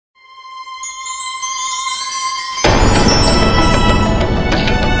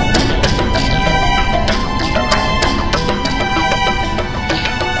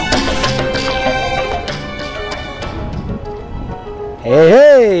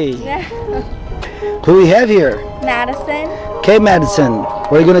Hey! Who we have here? Madison. Okay, Madison.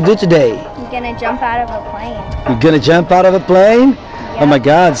 What are you gonna do today? I'm gonna jump out of a plane. You're gonna jump out of a plane? Yep. Oh my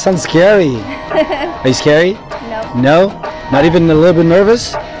God, sounds scary. Are you scary? Nope. No? Not even a little bit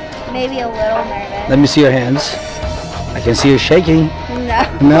nervous? Maybe a little nervous. Let me see your hands. I can see you shaking.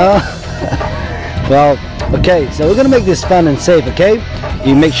 No. No? Well, okay, so we're gonna make this fun and safe, okay?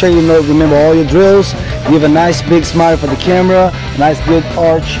 You make sure you remember all your drills. Give a nice big smile for the camera, a nice good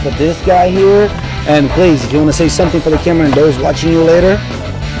arch for this guy here. And please, if you want to say something for the camera and those watching you later,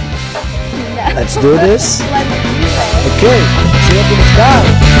 No. let's do this. Let's do it. Okay, see you up in the sky.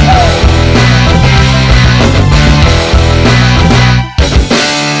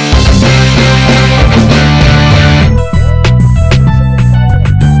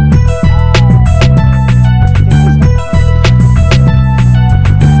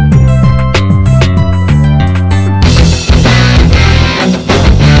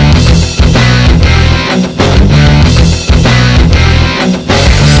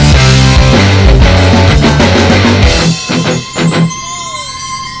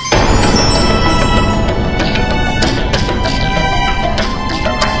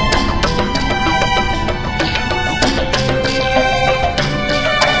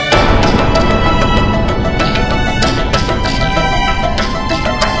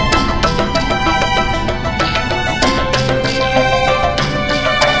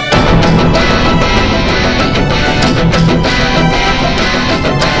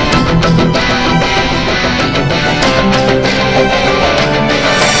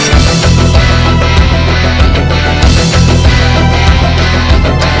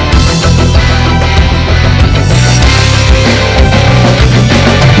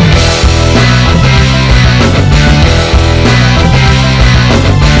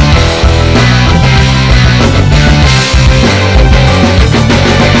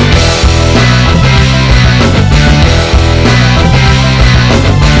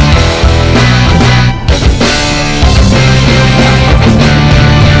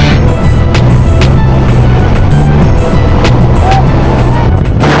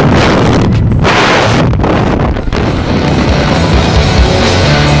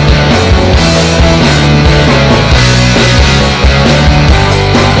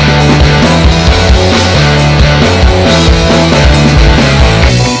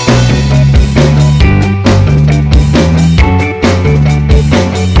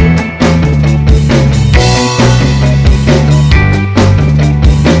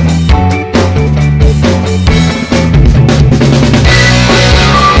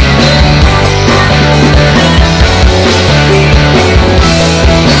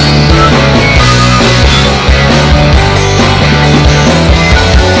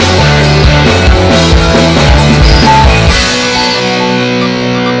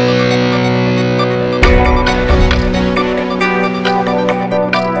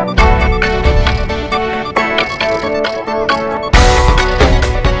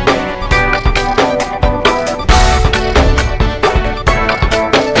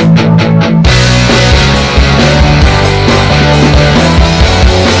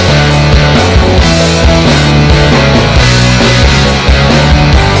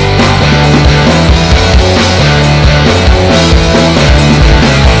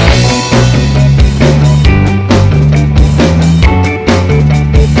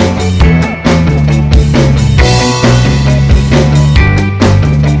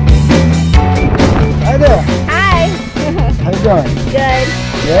 Good.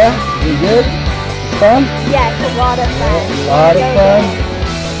 Yeah? You good? It's fun? Yes, a lot of fun. A lot of fun?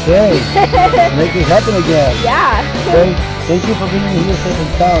 Okay. Make it happen again. Yeah. Okay. Thank you for being here safe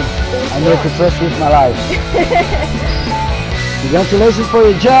and sound. I'm going to trust with my life. Congratulations for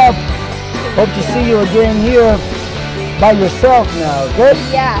your job. Hope to see you again here by yourself now. Good?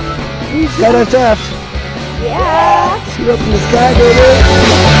 Yeah. Skydive Taft. Yeah. See you up in the sky,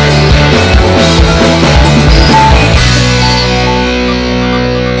 baby.